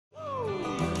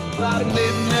I've been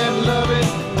living and loving,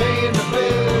 paying the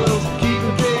bills,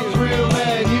 keeping things real,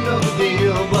 man, you know the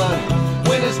deal. But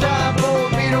when it's time for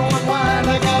me to unwind,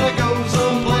 I gotta go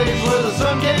someplace where the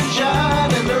sun can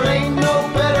shine, and there ain't no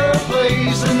better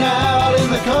place than out in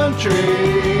the country.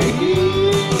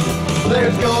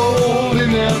 There's gold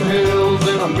in them hills,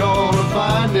 and I'm gonna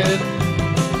find it.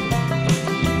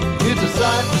 It's a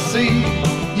sight to see.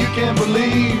 You can't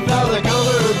believe how the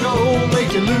color of gold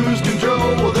makes you lose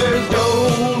control. Well, there's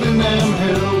gold in them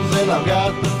hills, and I've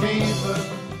got the fever.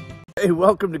 Hey,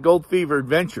 welcome to Gold Fever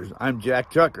Adventures. I'm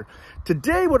Jack Tucker.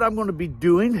 Today what I'm going to be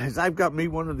doing is I've got me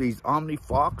one of these Omni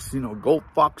Fox, Gold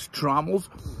Fox trommels.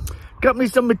 Got me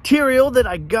some material that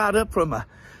I got up from a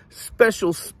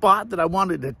special spot that I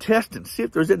wanted to test and see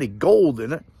if there's any gold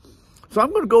in it. So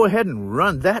I'm going to go ahead and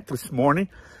run that this morning.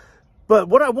 But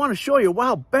what I want to show you, a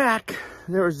while back,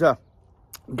 there was a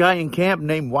guy in camp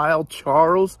named Wild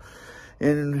Charles,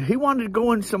 and he wanted to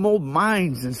go in some old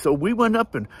mines. And so we went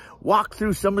up and walked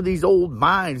through some of these old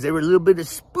mines. They were a little bit of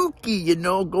spooky,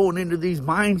 going into these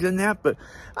mines and that. But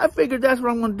I figured that's what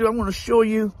I'm going to do. I'm going to show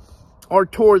you our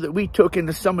tour that we took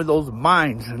into some of those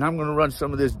mines, and I'm going to run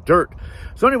some of this dirt.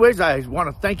 So anyways, I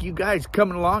want to thank you guys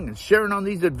coming along and sharing on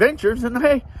these adventures. And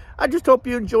hey, I just hope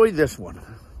you enjoy this one.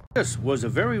 This was a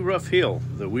very rough hill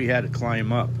that we had to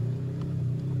climb up.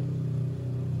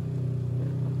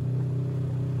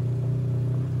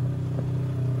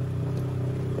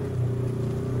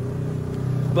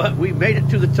 But we made it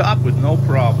to the top with no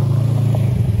problem.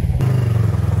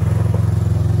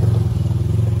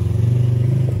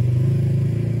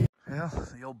 Well,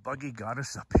 the old buggy got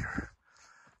us up here.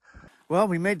 Well,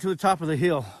 we made it to the top of the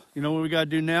hill. You know what we got to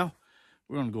do now?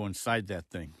 We're going to go inside that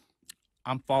thing.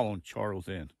 I'm following Charles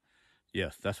in.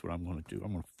 Yes, that's what I'm going to do.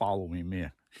 I'm going to follow him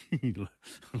in.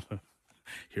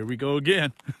 Here we go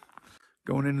again.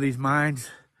 Going into these mines,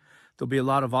 there'll be a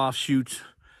lot of offshoots.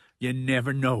 You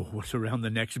never know what's around the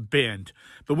next bend.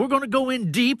 But we're going to go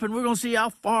in deep, and we're going to see how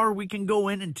far we can go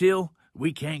in until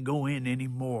we can't go in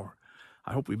anymore.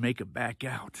 I hope we make it back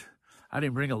out. I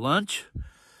didn't bring a lunch.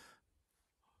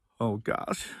 Oh,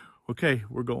 gosh. Okay,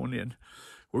 we're going in.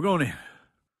 We're going in.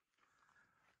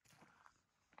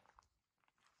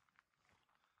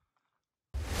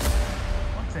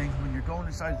 One thing, when you're going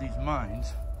inside these mines,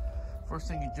 first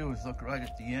thing you do is look right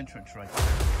at the entrance right there.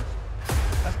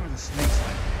 That's where the snakes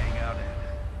like to hang out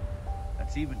at.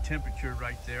 That's even temperature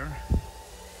right there.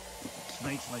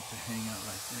 Snakes like to hang out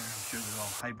right there. I'm sure they're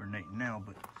all hibernating now,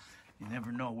 but you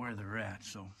never know where they're at,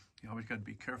 so you always got to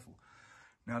be careful.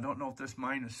 Now, I don't know if this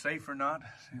mine is safe or not.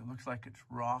 It looks like it's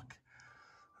rock.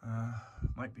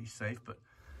 Might be safe, but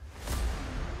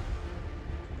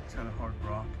it's kind of hard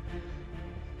rock.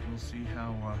 We'll see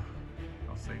how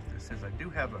safe this is. I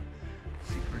do have a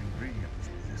secret ingredient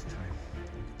this time.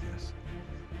 Look at this.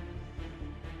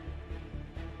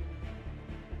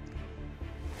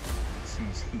 It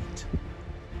sees heat, so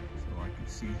I can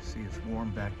see it's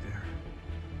warm back there.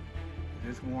 It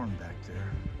is warm back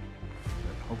there,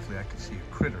 but hopefully I can see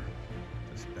a critter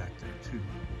that's back there too.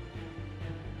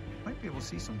 Might be able to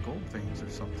see some gold veins or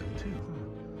something too.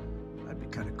 That'd be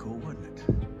kind of cool, wouldn't it?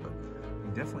 But you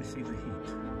can definitely see the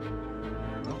heat.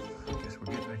 Well, I guess we're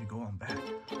getting ready to go on back.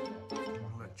 I'm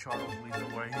gonna let Charles lead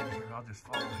the way here. I'll just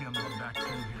follow him on back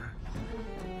through here.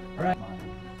 All right.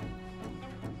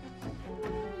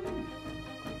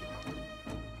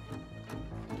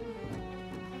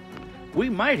 We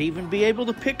might even be able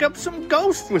to pick up some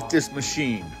ghosts with this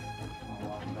machine.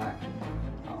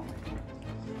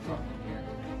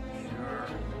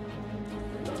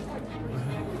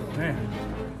 Man,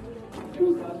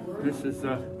 this is,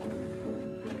 I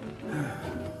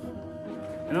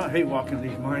hate walking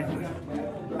these mines,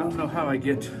 but I don't know how I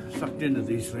get sucked into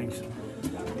these things.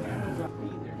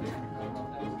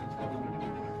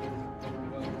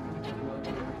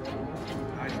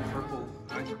 Nice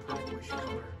purplish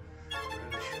color.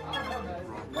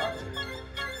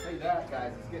 Say that,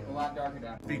 guys, it's getting a lot darker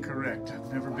down. Be correct.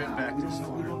 I've never been back this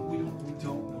far. We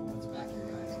don't know what's back here,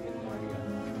 guys. We have no idea.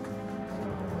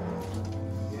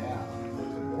 Yeah,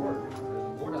 there's a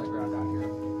board on the ground down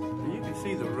here. You can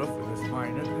see the roof of this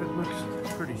mine. It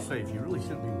looks pretty safe. You really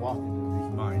shouldn't be walking in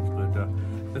these mines, but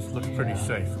this looks pretty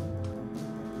safe.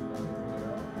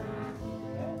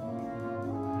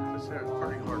 This here is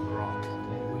pretty hard rock.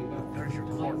 There's your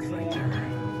quartz right there.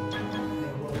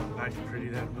 Nice and pretty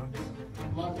that looks.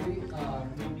 Luckily, me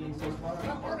being so smart,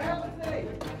 I'm not happening today.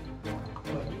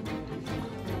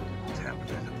 What's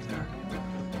happening up there?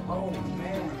 Oh,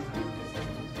 man.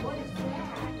 What is that?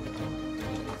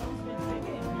 Something's been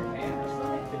digging in your hand or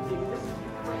something. Been digging this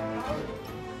right out.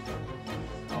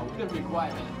 Oh, we gotta be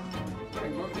quiet, man.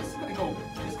 This is gonna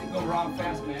go go wrong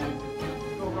fast, man.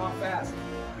 Go wrong fast.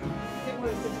 Take one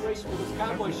of the situations where those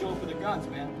cowboys show up with their guns,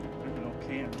 man. There's no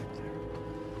can right there.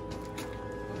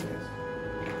 Look at this.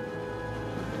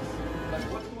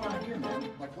 Like, what's going on here, man?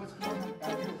 Like, what's going on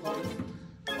out here with all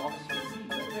these officers' seats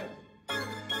right there?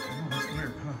 Oh, that's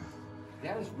weird, huh?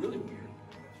 That is really weird.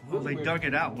 Well, Really they weird. dug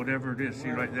it out, whatever it is. See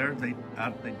right there? They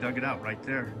dug it out right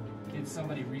there. Did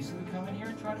somebody recently come in here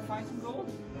and try to find some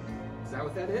gold? Is that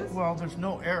what that is? Well, there's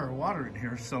no air or water in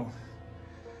here, so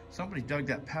somebody dug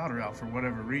that powder out for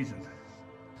whatever reason.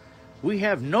 We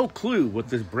have no clue what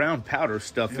this brown powder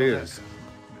stuff is.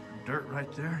 Dirt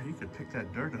right there. You could pick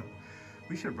that dirt up.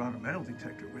 We should have brought a metal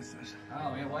detector with us.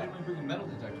 Oh, yeah. Why didn't we bring a metal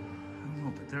detector? I don't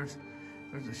know, but there's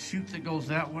a chute that goes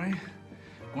that way,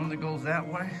 one that goes that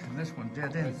way, and this one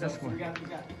dead end. So This one. we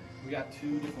got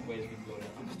two different ways we can go down.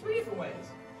 There's three different ways.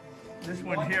 This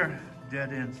one here,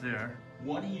 dead ends there.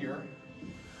 One here.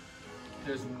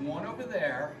 There's one over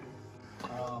there.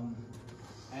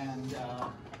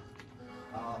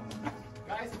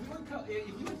 Guys,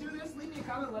 if you would do this, leave me a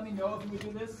comment. Let me know if you would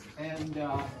do this. And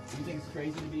if you think it's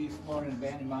crazy to be exploring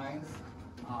abandoned mines,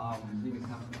 leave a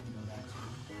comment. Let me know that.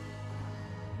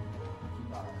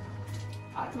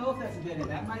 I don't know if that's a dead end.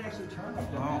 That might actually turn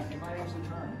up there. Oh. It might actually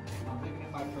turn. I'm thinking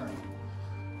it might turn.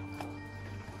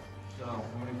 So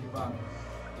we're gonna keep on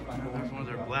going. There's one of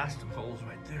their blasting holes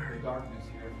right there, Darkness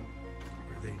here.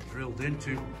 where they drilled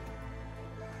into,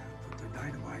 put their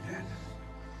dynamite in.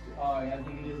 Oh, yeah, I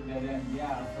think it is a dead end.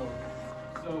 Yeah.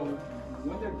 So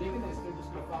when they're digging this, they're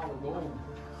just gonna follow gold,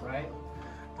 right?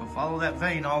 They'll follow that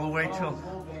vein all the way Follow the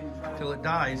gold vein and try to- till it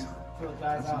dies. till it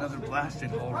dies That's out. another So blasting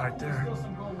there's hole right probably there. Still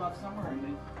some gold left somewhere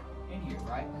in here,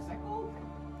 right? It's like, oh,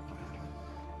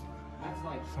 that's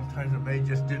like. Sometimes the maid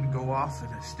just didn't go off, and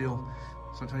it's still.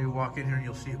 Sometimes you walk in here and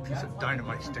you'll see a piece that's of like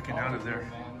dynamite a different sticking out of there.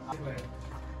 color, man.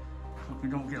 Hope we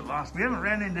don't get lost. We haven't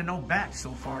ran into no bats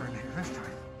so far in here this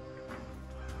time.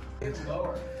 It's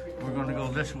lower. We're going to go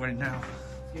this way now.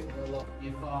 If I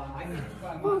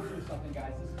can go through something,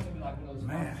 guys, this is gonna be like one of those.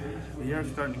 Man, the air's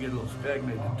starting to get a little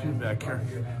stagnated too back here.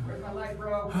 Where's my light,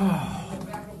 bro?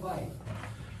 Back of light.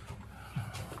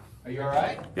 Are you all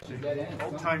right? Dead end.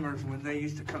 Old timers, when they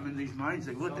used to come in these mines,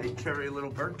 they'd carry a little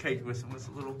bird cage with them with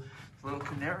a little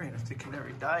canary, and if the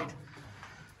canary died,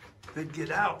 they'd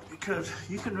get out because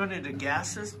you can run into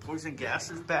gases, poison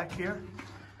gases back here.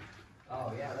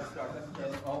 Oh yeah, that's dark. That's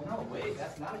dead end. Oh no, wait,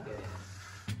 that's not a dead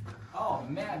end. Oh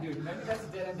man, dude, maybe that's a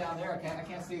dead end down there. I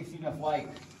can't see enough light.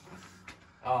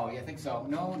 Oh yeah, I think so.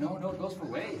 No, it goes for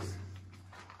ways.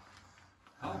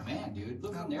 Oh man, dude,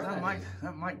 look how narrow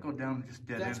That might go down just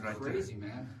dead That's end right crazy, there.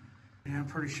 man. Yeah, I'm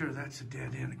pretty sure that's a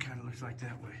dead end. It kind of looks like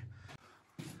that way.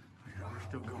 Yeah, we're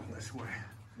still going this way.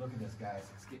 Look at this, guys.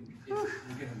 We're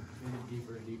getting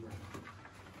deeper and deeper.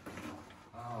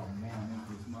 Oh man,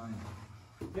 this is mine.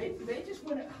 They just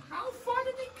went. How far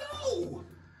did they go?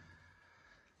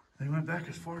 They went back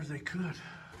as far as they could.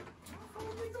 How far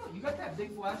did they go? You got that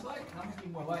big flashlight? How much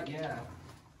more light? Yeah.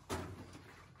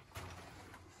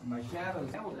 And my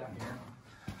shadow's down here.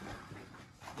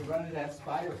 They run into that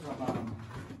spider from.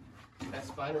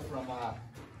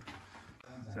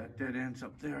 That dead end's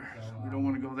up there. So we don't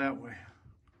want to go that way.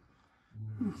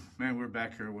 Whew. Man, we're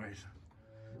back here a ways.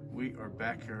 We are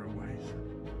back here a ways.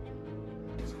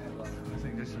 I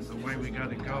think this is the way we got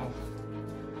to go.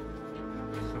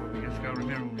 So we just got to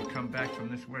remember when we come back from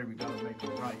this way, we got to make a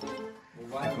right.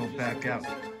 Well, Go back out.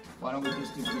 Why don't we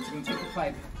just do? We're just gonna take the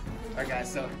pipe. All right,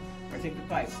 guys. So we're gonna take the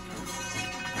pipe,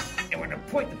 and we're gonna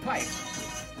point the pipe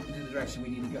into the direction we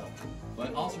need to go.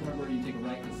 But also remember, you take a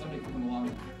right because somebody could come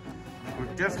along. We're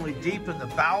definitely deep in the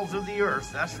bowels of the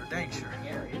earth. That's for dang sure.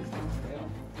 Area. Yeah.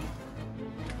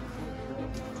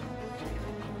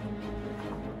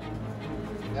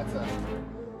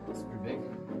 That's pretty big.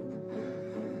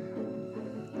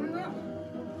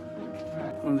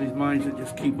 One of these mines that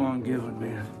just keep on giving,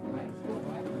 man.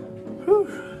 Whew.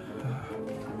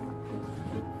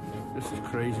 This is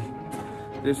crazy.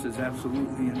 This is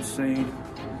absolutely insane.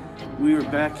 We are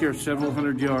back here several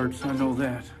hundred yards. I know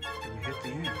that. We hit the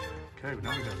end. Okay, but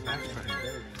now we got to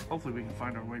backtrack. Hopefully we can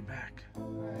find our way back.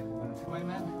 Wait,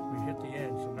 man. We hit the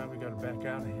end, so now we got to back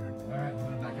out of here. All right,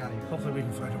 we're back out of here. Hopefully we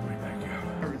can find our way back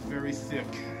out. It's very thick.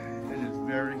 It is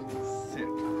very thick.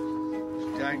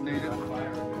 Stagnated.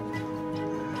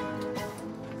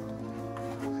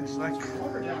 It's like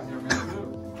Water down here,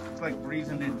 man. it's like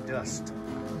breathing in dust.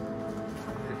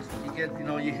 You get,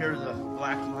 you hear the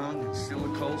black lung and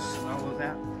silicose and all of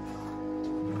that.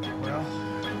 Well,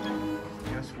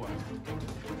 guess what?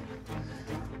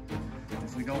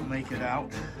 If we don't make it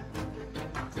out,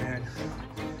 then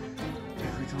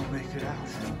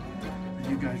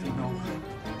you guys will know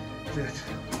That's it.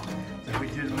 So we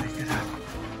did make it up.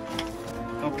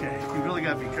 Okay, you really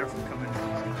gotta be careful coming in.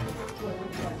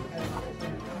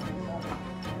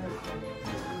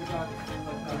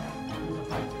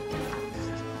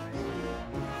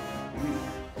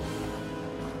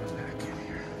 Back in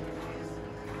here.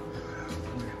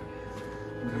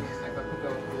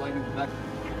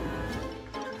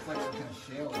 It's like some kind of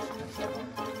shale or something.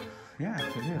 Yeah, it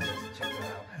is. Check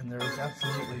that out. And there is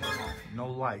absolutely no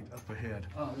light up ahead.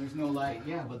 Oh, there's no light.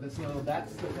 Yeah, but that's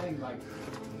the thing. Like,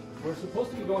 we're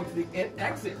supposed to be going to the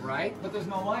exit, right? But there's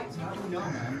no light. So how do we know,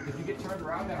 man? If you get turned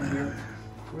around down here,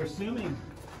 we're assuming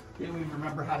that we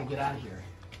remember how to get out of here.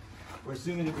 We're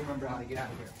assuming that we remember how to get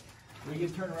out of here. When you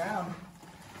get turned around,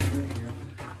 right here.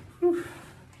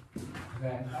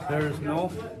 Okay. There's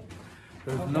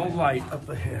no light up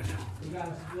ahead. We got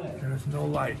to split. There's no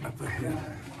light up ahead.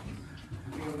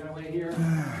 Okay, we're gonna wait here.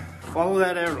 Follow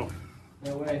that arrow.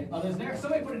 No way. Oh, there's an arrow.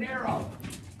 Somebody put an arrow.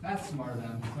 That's smart of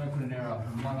them. Somebody put an arrow.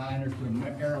 From one-liners to an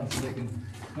arrow so they can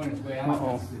point its way out.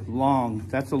 Uh-oh. Long.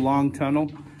 That's a long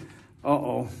tunnel.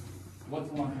 Uh-oh.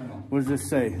 What's a long tunnel? What does this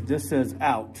say? This says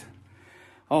out.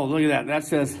 Oh, look at that. That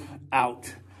says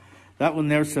out. That one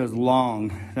there says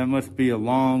long. That must be a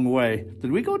long way.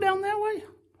 Did we go down that way?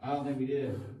 I don't think we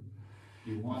did.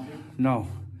 Do you want to? No.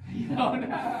 No,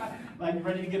 no. Like, you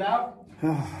ready to get out?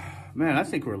 Man, I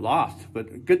think we're lost.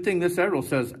 But good thing this arrow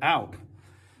says out.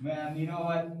 Man, you know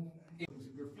what? It was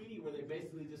graffiti where they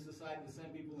basically just decided to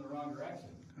send people in the wrong direction.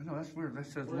 I know, that's weird. That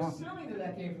says We're long. assuming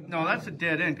that came from the No, that's a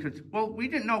dead end. Cause, well, we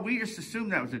didn't know. We just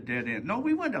assumed that was a dead end. No,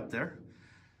 we went up there.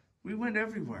 We went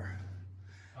everywhere.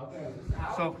 Okay, this is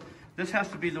out. So this has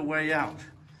to be the way out.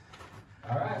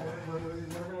 All right, we're going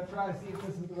to try to see if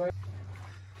this is the way.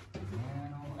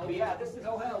 Oh, yeah, this is,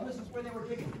 oh, hell, this is where they were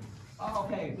digging. Oh,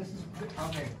 okay, this is,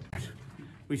 okay.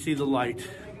 We see the light.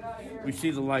 We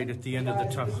see the light at the end of the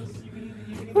tunnel. You can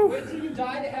either wait till you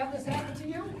die to have this happen to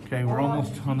you. Okay, we're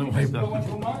almost on the way Go back.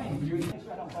 into a mine. Make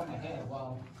sure I don't bump my head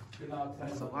while, you know,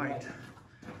 That's the light.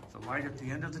 It's the light at the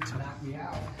end of the tunnel. knock me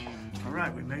out. All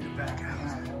right, we made it back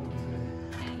out.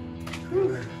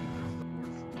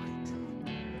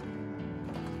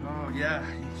 Oh yeah,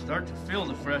 you start to feel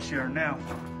the fresh air now.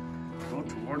 Go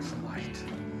towards the light.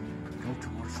 Go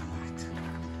towards the light.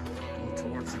 Go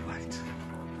towards the light.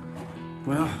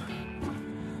 Well,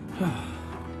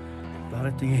 about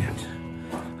at the end.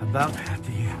 About at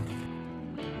the end.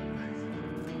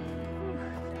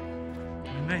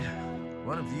 We made it.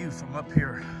 What a view from up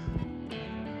here.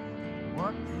 What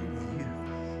a view.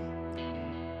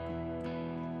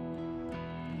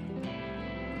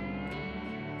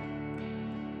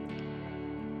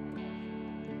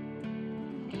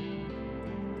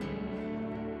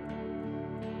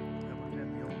 That would have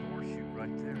been the old ore chute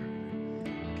right there.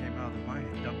 Came out of the mine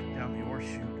and dumped it down the ore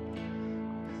chute.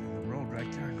 And the road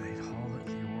right there, and they'd haul it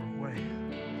the ore away.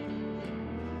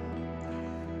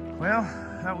 Well,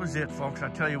 that was it, folks. I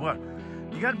tell you what,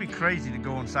 you got to be crazy to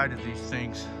go inside of these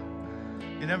things.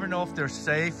 You never know if they're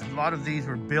safe. A lot of these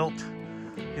were built,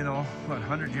 you know, what,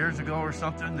 100 years ago or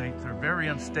something. They're very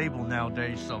unstable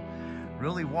nowadays, so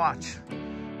really watch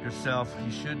yourself.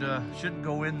 You shouldn't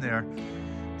go in there.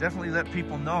 Definitely let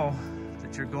people know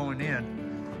that you're going in,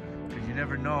 because you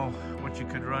never know what you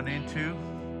could run into.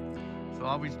 So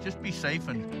always just be safe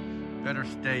and better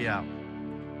stay out.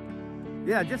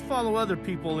 Yeah, just follow other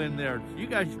people in there. You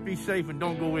guys be safe and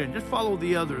don't go in. Just follow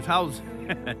the others. How's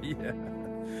yeah.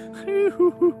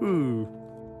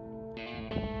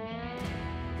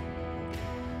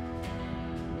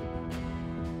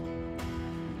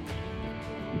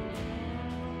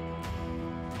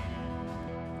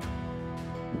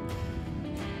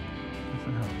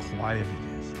 Listen how quiet it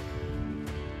is.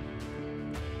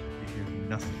 You hear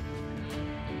nothing.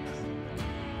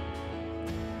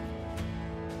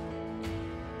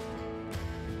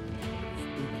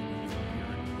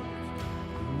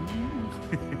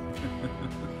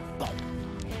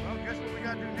 Well, guess what we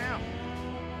gotta do now?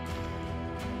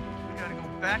 We gotta go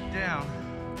back down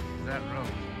that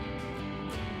road.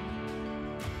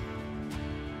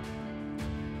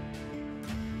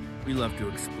 We love to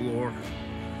explore.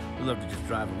 We love to just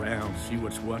drive around, see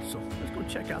what's what. So let's go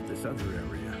check out this other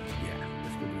area. Yeah,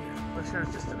 let's go do that. Look,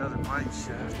 here's just another mine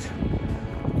shaft.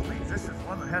 I believe this is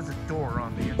one that has a door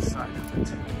on the inside of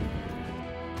it.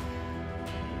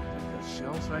 Got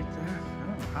shells right there. I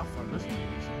don't know how far this one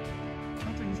is. I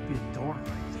don't think there used to be a door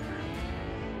right there.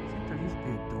 I think there used to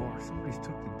be a door. Somebody's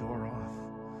took the door off.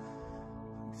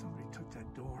 I think somebody took that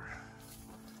door.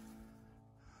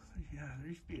 Yeah, there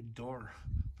used to be a door.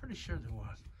 Pretty sure there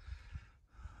was.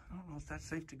 I don't know if that's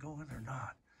safe to go in or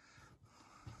not.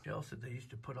 Jill said they used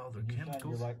to put all their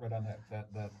chemicals. Your light right on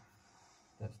that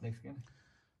That snakeskin?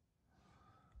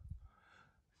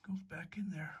 Goes back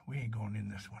in there. We ain't going in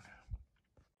this one.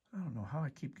 I don't know how I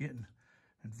keep getting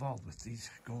involved with these,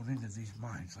 going into these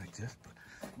mines like this, but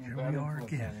here we are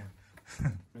again.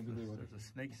 There's a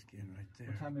snake skin right there.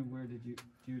 What time and where did you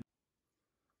hear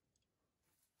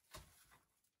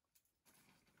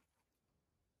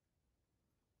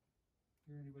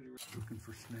anybody looking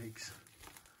for snakes?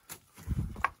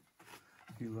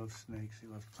 He loves snakes. He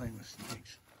loves playing with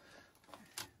snakes.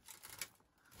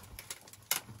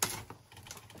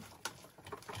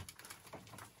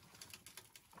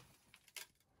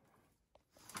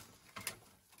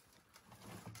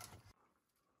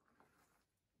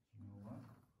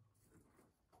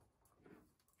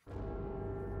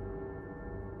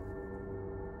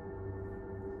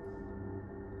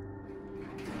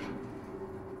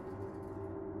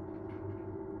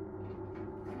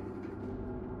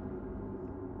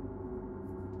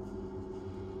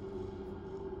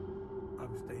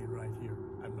 I'm staying right here.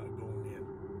 I'm not going in.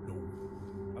 No.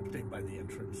 I'm staying by the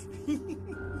entrance.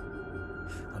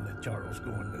 I'll let Charles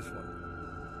go in this one.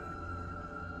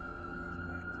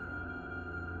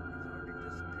 He's already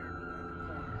disappeared around the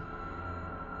corner.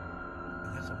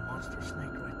 And that's a monster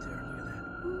snake right there. Look at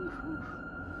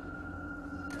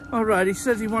that. All right, he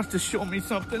says he wants to show me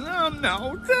something. Oh,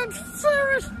 no. That's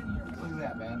serious. Look at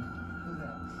that, man. Look at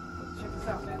that. Check this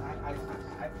out, man.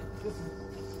 Listen,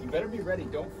 you better be ready.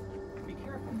 Don't be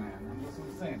careful, man. I mean, that's what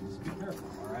I'm saying. Just be careful,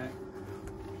 all right?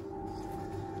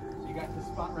 So you got this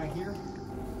spot right here.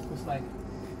 Looks like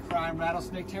prime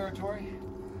rattlesnake territory.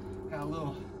 Got a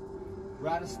little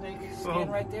rattlesnake skin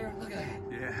right there. Look at that.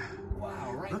 Yeah.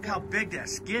 Wow, right Look there. how big that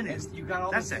skin is. And you got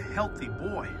all That's this, a healthy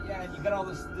boy. Yeah, and you got all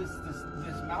this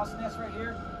mouse nest right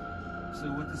here.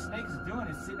 So what the snake is doing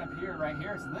is sitting up here, right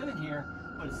here. It's living here,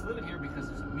 but it's living here because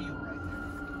there's a meal right there.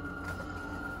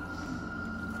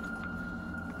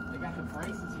 They got the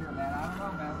braces here, man. I don't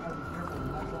know, man. We gotta be careful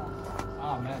with that.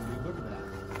 Oh man, dude, look at that.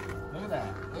 Look at that.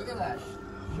 Look at that.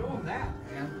 Show them that,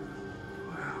 man.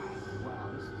 Wow. Wow,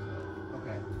 this is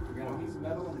okay. We got a piece of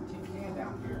metal and a tin can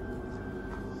down here.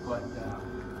 But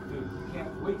dude, you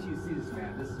can't wait till you see this,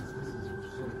 man. This is so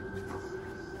cool.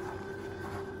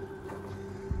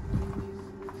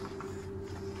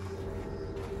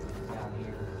 Down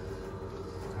here,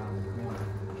 around the corner,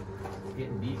 it's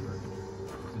getting deeper.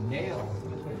 The nail,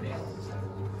 let's put a nail on the side of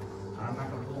it. I'm not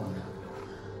gonna pull on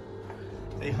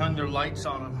that. They hung their lights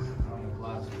on them. On the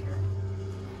glass here.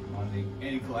 On the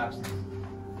anti-collapsing.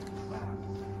 Wow.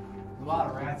 A lot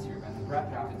of rats here, man. The rat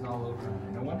trap is all over.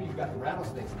 And no wonder you've got the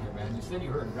rattlesnakes in here, man. You said you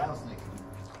heard rattlesnakes.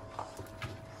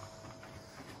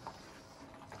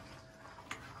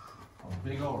 A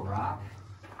big old rock.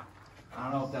 I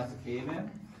don't know if that's a cave-in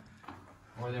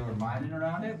or they were mining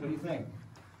around it. What do you think?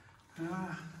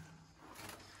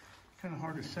 Kind of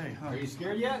hard to say, huh? Are you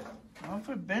scared yet?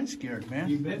 I've been scared, man.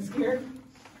 You've been scared?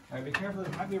 All right, be careful.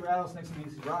 There might be rattlesnakes in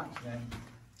these rocks, man.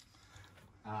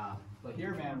 But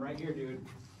here, man, right here, dude.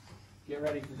 Get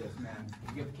ready for this, man.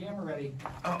 You get the camera ready.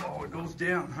 Oh, it goes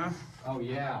down, huh? Oh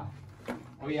yeah.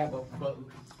 Oh yeah, but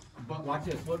watch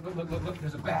this. Look,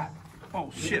 there's a bat.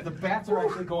 Oh shit. The bats are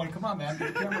actually going, come on man,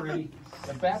 get the camera ready.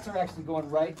 The bats are actually going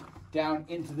right down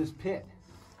into this pit.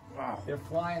 Wow. They're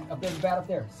flying. Oh, there's a bat up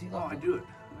there. See that? Oh, I do it.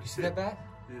 You see that bat?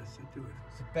 Yes, I do it.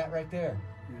 It's a bat right there.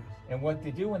 Yes. And what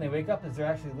they do when they wake up is they're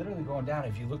actually literally going down.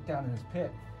 If you look down in this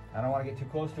pit, I don't want to get too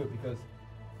close to it because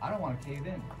I don't want to cave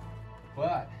in.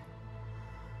 But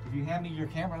if you hand me your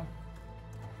camera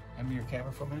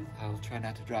for a minute. I'll try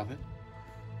not to drop it.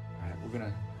 All right, we're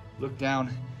gonna look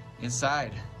down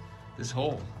inside this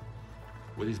hole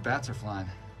where these bats are flying.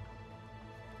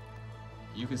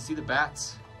 You can see the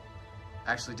bats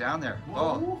actually down there. Whoa.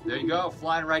 Oh, there you go,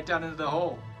 flying right down into the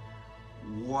hole.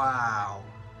 Wow.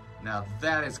 Now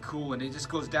that is cool, and it just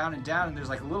goes down and down, and there's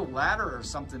like a little ladder or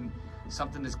something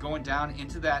that's going down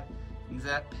into that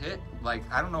pit. Like,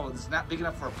 I don't know, it's not big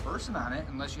enough for a person on it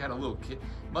unless you had a little kid.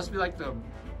 It must be like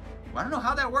I don't know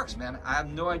how that works, man. I have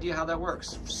no idea how that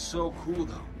works. So cool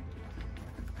though.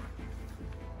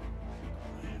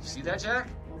 You see that, Jack?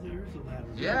 Well, there is a ladder.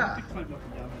 Yeah. You can climb up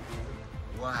and down that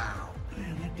ladder. Wow.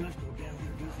 Man, that does go down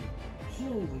there, doesn't it?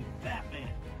 Holy Batman.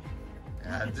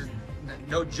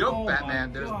 No joke, Oh Batman.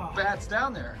 my There's God. bats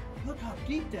down there. Look how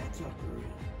deep that sucker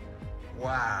is.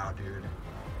 Wow, dude.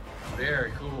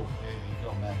 Very cool. There you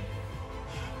go, man.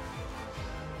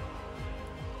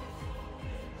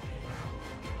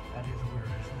 That is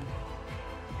weird, isn't it?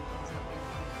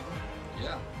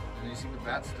 Yeah. And you see the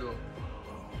bats still. Oh,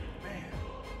 man.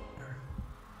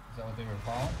 Is that what they were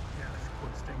calling? Yeah, that's a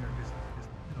quote stinger. Just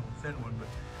thin one, but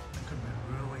it could have been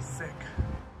really thick.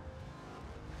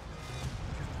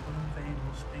 Just one vein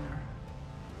will miner.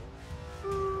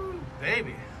 Ooh,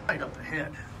 baby, right up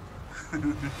ahead.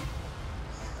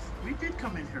 We did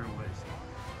come in here a ways.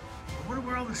 I wonder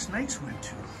where all the snakes went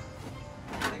to.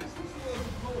 I think this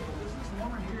is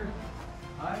warmer here.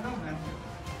 I don't know, man.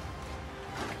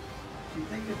 You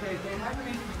think that they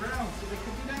hibernate in the ground, so they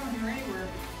could be down here anywhere.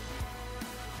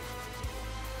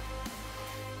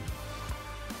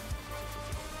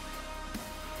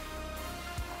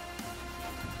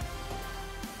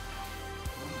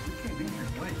 We came in here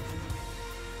late.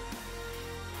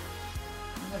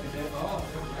 Look at that. Oh,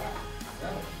 there's that.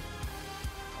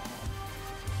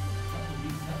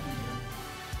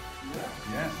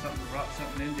 Yeah, something brought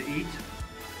something in to eat.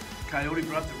 Coyote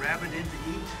brought the rabbit in to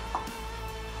eat. How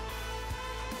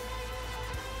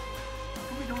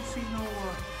come we don't see no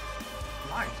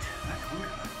light? That's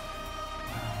weird.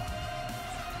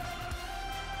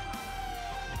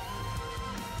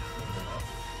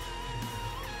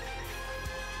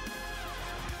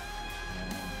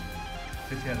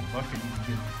 If you had a bucket, you could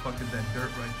get a bucket of that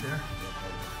dirt right there.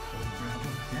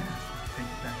 Yeah, take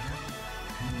it back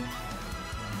in.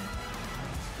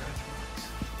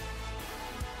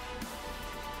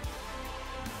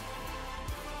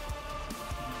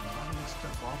 A lot of this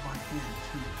stuff all by hand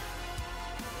too.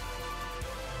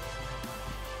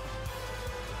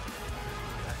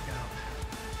 Back out.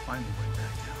 Find the way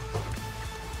back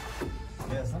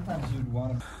out. Yeah, sometimes you'd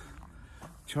want to.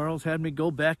 Charles had me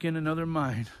go back in another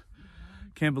mine.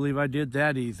 Can't believe I did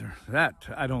that either.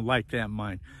 I don't like that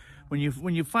mine. When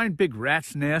you find big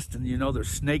rat's nest and you know there's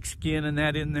snake skin and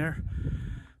that in there,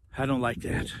 I don't like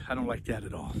that. I don't like that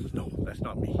at all. No, that's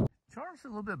not me. Charles is a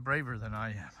little bit braver than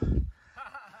I am.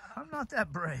 I'm not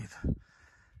that brave.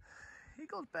 He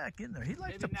goes back in there. He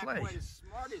likes to play. Maybe not quite as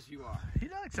smart as you are. He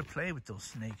likes to play with those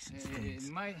snakes and things.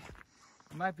 It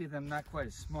might be them not quite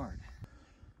as smart.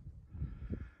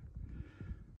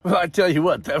 Well, I tell you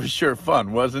what, that was sure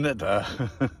fun, wasn't it?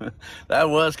 That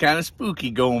was kind of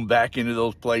spooky going back into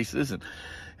those places.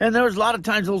 And there was a lot of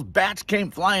times those bats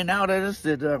came flying out at us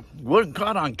that wasn't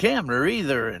caught on camera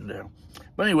either.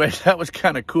 But anyway, that was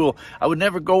kind of cool. I would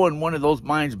never go in one of those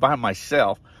mines by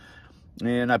myself.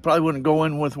 And I probably wouldn't go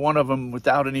in with one of them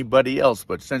without anybody else.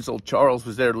 But since old Charles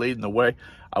was there leading the way,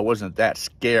 I wasn't that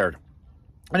scared.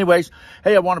 Anyways,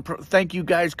 hey, I want to thank you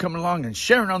guys coming along and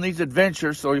sharing on these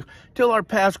adventures. So till our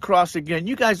paths cross again,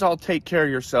 you guys all take care of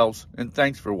yourselves, and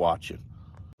thanks for watching.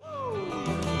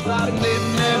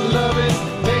 Living and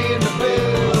loving, paying the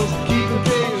bills, keeping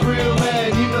things real,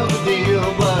 man, you know the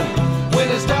deal. But when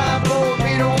it's time for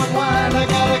me to unwind, I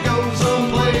gotta go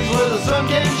someplace where the sun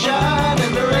can shine,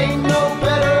 and there ain't no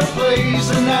better place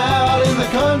than out in the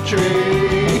country.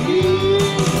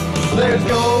 There's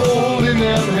gold in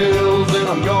them hills, and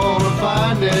I'm gonna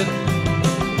find it.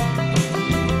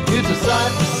 It's a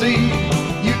sight to see.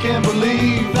 You can't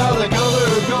believe how the color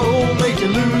of gold makes you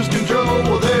lose control.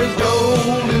 Well, there's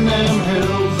gold in them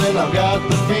hills, and I've got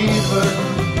the fever.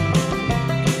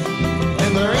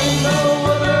 And there ain't no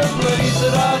other place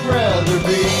that I'd rather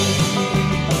be.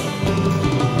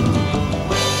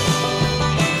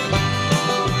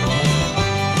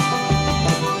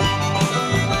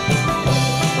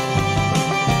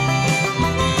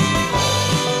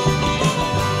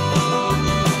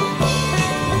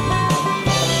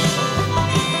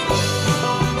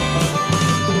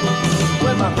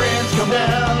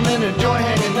 Down and enjoy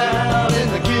hanging out,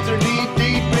 and the kids are knee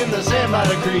deep in the sand by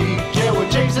the creek. Yeah, we're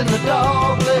chasing the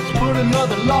dog, let's put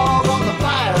another log on the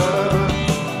fire.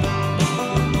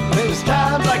 And it's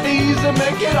times like these that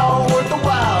make it all worth the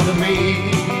while to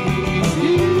me.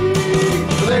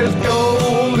 There's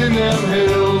gold in them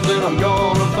hills, and I'm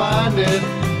gonna find it.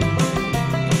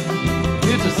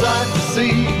 It's a sight to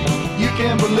see. You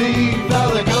can't believe how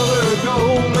the color of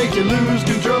gold makes you lose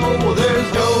control. Well, there's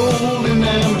gold in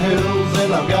them hills,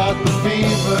 and I've got the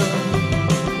fever.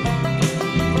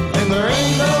 And there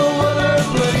ain't no other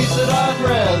place that I'd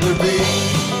rather be.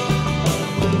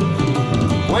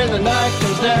 When the night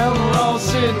comes down, we're all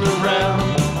sitting around,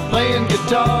 playing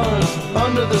guitars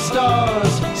under the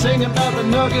stars, singing about the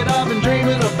nugget I've been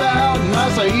dreaming about. And I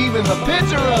say even the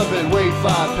picture of it weighed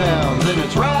 5 pounds, and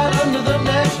it's right under the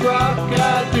next rock,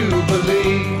 I do believe.